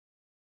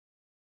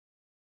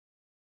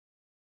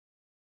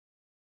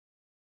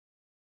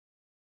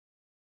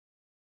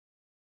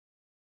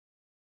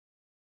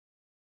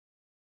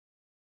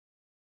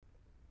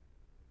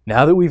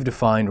Now that we've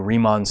defined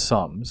Riemann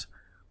sums,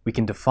 we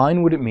can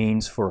define what it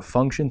means for a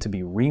function to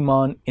be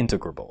Riemann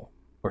integrable,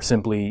 or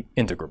simply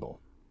integrable.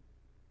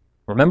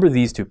 Remember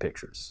these two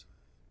pictures.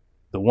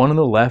 The one on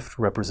the left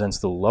represents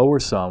the lower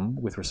sum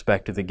with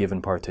respect to the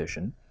given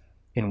partition,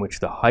 in which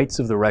the heights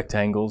of the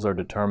rectangles are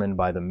determined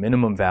by the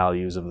minimum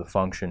values of the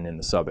function in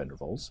the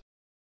subintervals,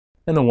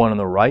 and the one on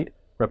the right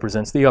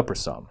represents the upper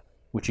sum,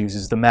 which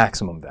uses the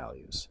maximum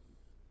values.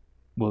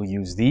 We'll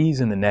use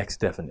these in the next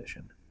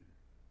definition.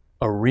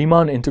 A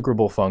Riemann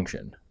integrable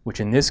function, which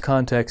in this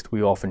context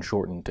we often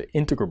shorten to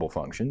integrable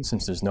function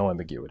since there's no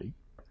ambiguity,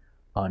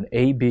 on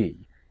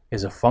AB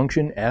is a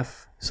function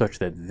f such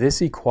that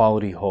this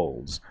equality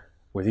holds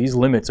where these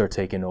limits are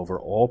taken over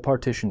all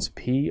partitions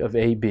P of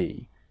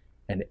AB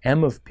and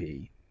M of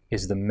P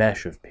is the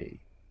mesh of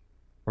P.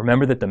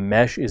 Remember that the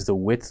mesh is the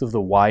width of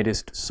the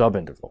widest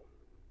subinterval.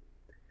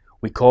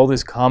 We call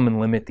this common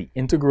limit the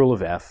integral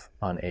of f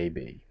on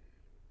AB.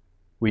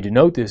 We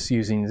denote this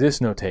using this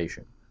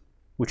notation,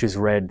 which is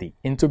read the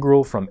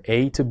integral from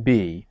a to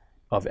b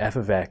of f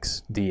of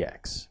x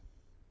dx.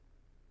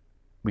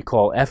 We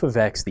call f of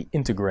x the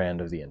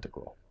integrand of the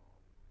integral.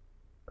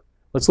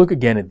 Let's look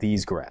again at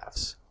these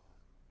graphs.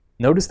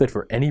 Notice that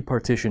for any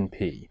partition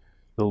P,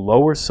 the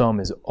lower sum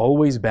is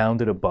always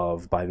bounded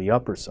above by the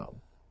upper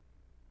sum.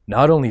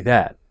 Not only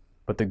that,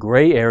 but the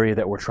gray area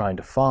that we're trying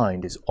to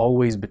find is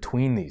always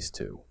between these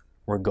two,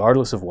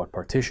 regardless of what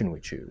partition we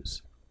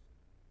choose.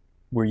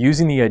 We're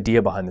using the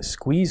idea behind the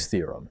squeeze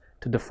theorem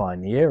to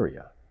define the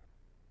area.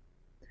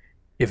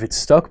 If it's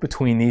stuck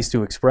between these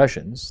two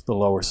expressions, the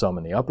lower sum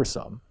and the upper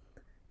sum,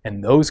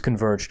 and those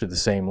converge to the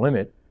same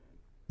limit,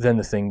 then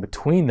the thing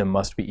between them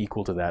must be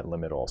equal to that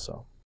limit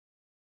also.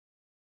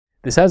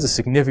 This has a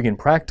significant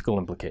practical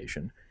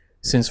implication,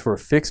 since for a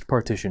fixed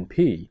partition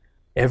P,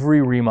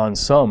 every Riemann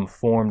sum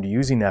formed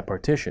using that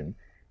partition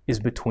is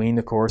between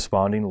the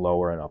corresponding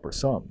lower and upper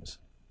sums.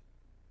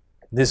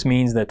 This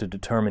means that to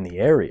determine the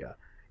area,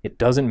 it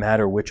doesn't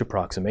matter which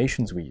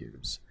approximations we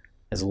use.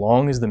 As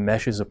long as the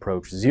meshes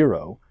approach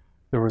zero,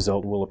 the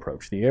result will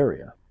approach the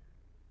area.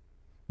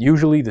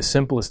 Usually the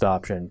simplest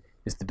option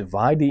is to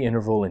divide the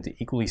interval into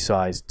equally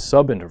sized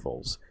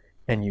subintervals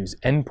and use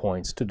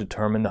endpoints to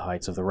determine the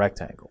heights of the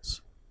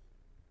rectangles.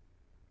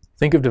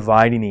 Think of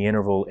dividing the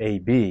interval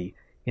AB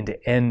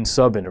into n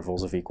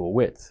subintervals of equal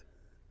width.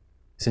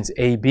 Since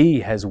AB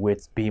has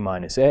width b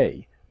minus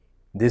a,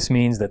 this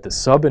means that the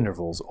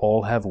subintervals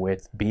all have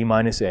width b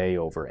minus a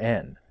over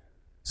n.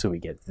 So we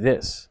get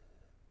this.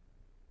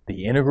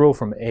 The integral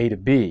from a to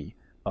b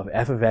of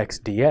f of x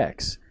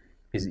dx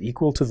is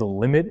equal to the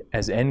limit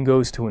as n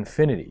goes to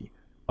infinity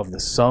of the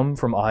sum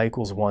from I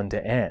equals 1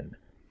 to n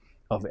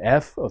of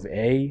f of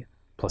a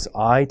plus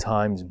I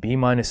times b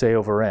minus a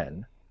over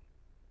n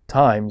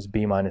times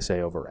b minus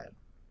a over n.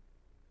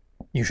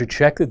 You should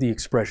check that the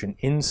expression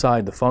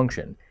inside the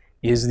function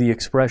is the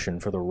expression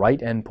for the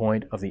right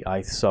endpoint of the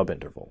ith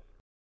subinterval.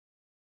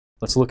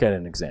 Let's look at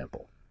an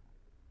example.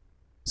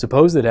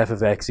 Suppose that f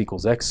of x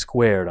equals x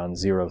squared on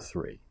 0,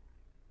 3.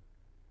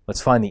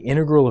 Let's find the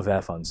integral of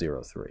f on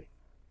 0, 3.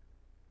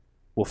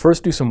 We'll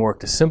first do some work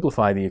to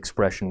simplify the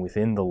expression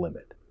within the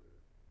limit.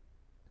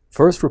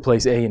 First,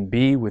 replace a and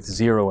b with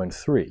 0 and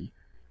 3,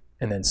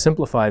 and then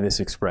simplify this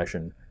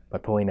expression by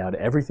pulling out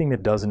everything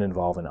that doesn't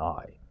involve an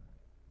I.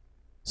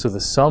 So the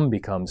sum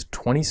becomes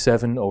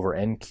 27 over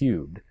n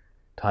cubed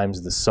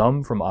times the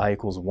sum from I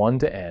equals 1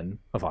 to n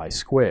of I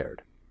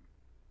squared.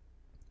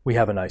 We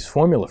have a nice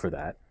formula for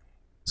that,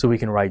 so we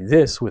can write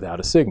this without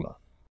a sigma.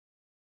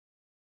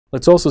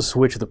 Let's also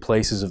switch the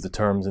places of the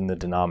terms in the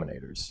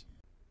denominators.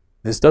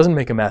 This doesn't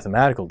make a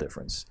mathematical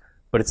difference,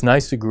 but it's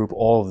nice to group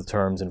all of the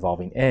terms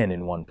involving n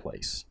in one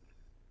place.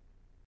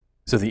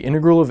 So the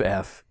integral of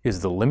f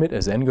is the limit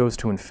as n goes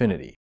to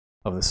infinity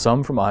of the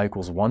sum from I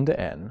equals 1 to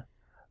n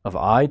of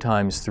I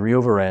times 3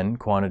 over n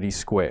quantity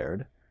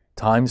squared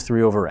times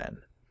 3 over n.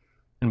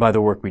 And by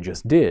the work we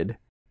just did,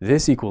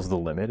 this equals the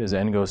limit as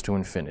n goes to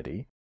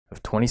infinity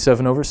of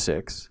 27 over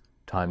 6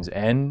 times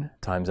n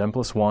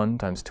plus 1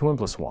 times 2n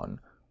plus 1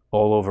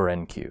 all over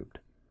n cubed.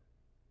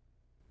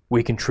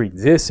 We can treat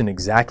this in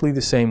exactly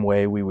the same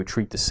way we would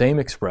treat the same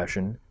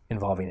expression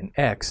involving an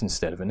x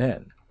instead of an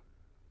n.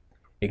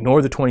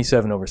 Ignore the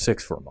 27 over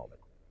 6 for a moment.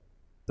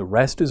 The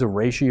rest is a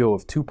ratio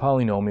of two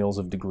polynomials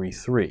of degree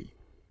 3,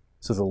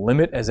 so the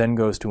limit as n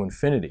goes to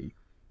infinity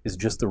is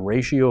just the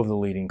ratio of the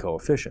leading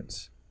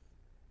coefficients.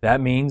 That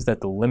means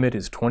that the limit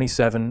is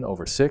 27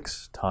 over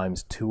 6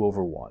 times 2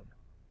 over 1,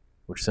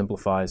 which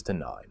simplifies to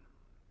 9.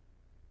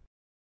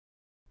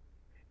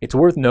 It's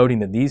worth noting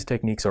that these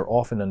techniques are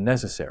often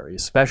unnecessary,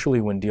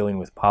 especially when dealing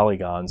with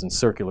polygons and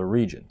circular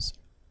regions.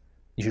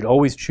 You should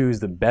always choose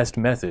the best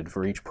method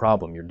for each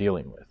problem you're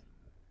dealing with.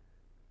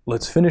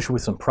 Let's finish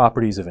with some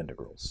properties of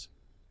integrals.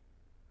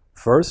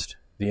 First,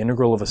 the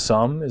integral of a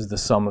sum is the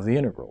sum of the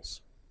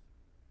integrals.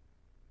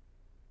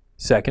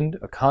 Second,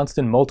 a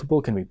constant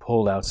multiple can be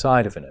pulled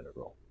outside of an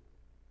integral.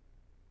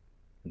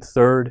 And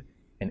third,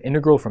 an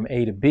integral from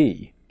a to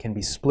b can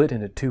be split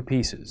into two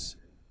pieces,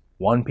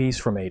 one piece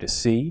from a to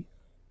c,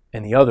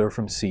 and the other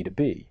from c to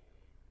b.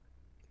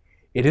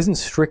 It isn't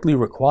strictly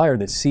required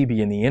that C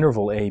be in the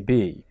interval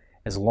AB,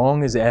 as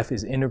long as f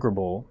is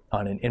integrable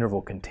on an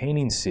interval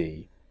containing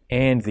C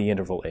and the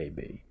interval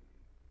AB.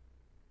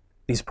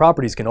 These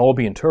properties can all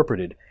be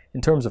interpreted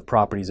in terms of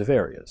properties of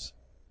areas.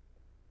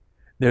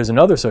 There's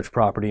another such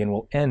property, and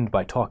we'll end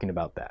by talking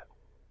about that.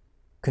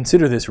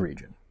 Consider this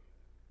region.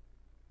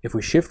 If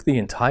we shift the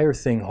entire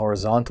thing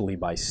horizontally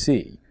by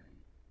C,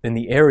 then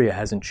the area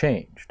hasn't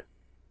changed.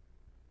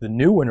 The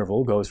new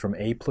interval goes from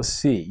A plus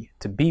C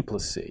to B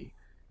plus C,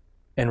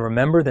 and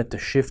remember that to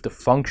shift a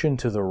function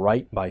to the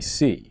right by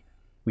C,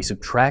 we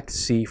subtract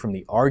C from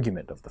the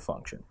argument of the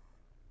function.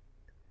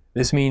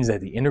 This means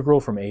that the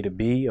integral from a to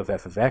b of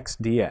f of x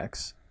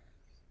dx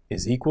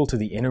is equal to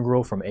the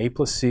integral from a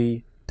plus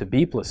c to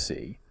b plus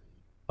c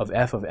of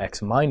f of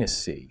x minus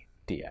c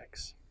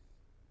dx.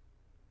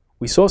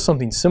 We saw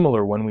something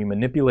similar when we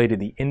manipulated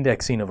the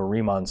indexing of a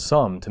Riemann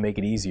sum to make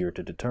it easier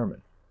to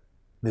determine.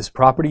 This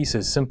property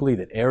says simply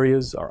that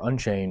areas are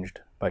unchanged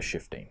by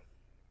shifting.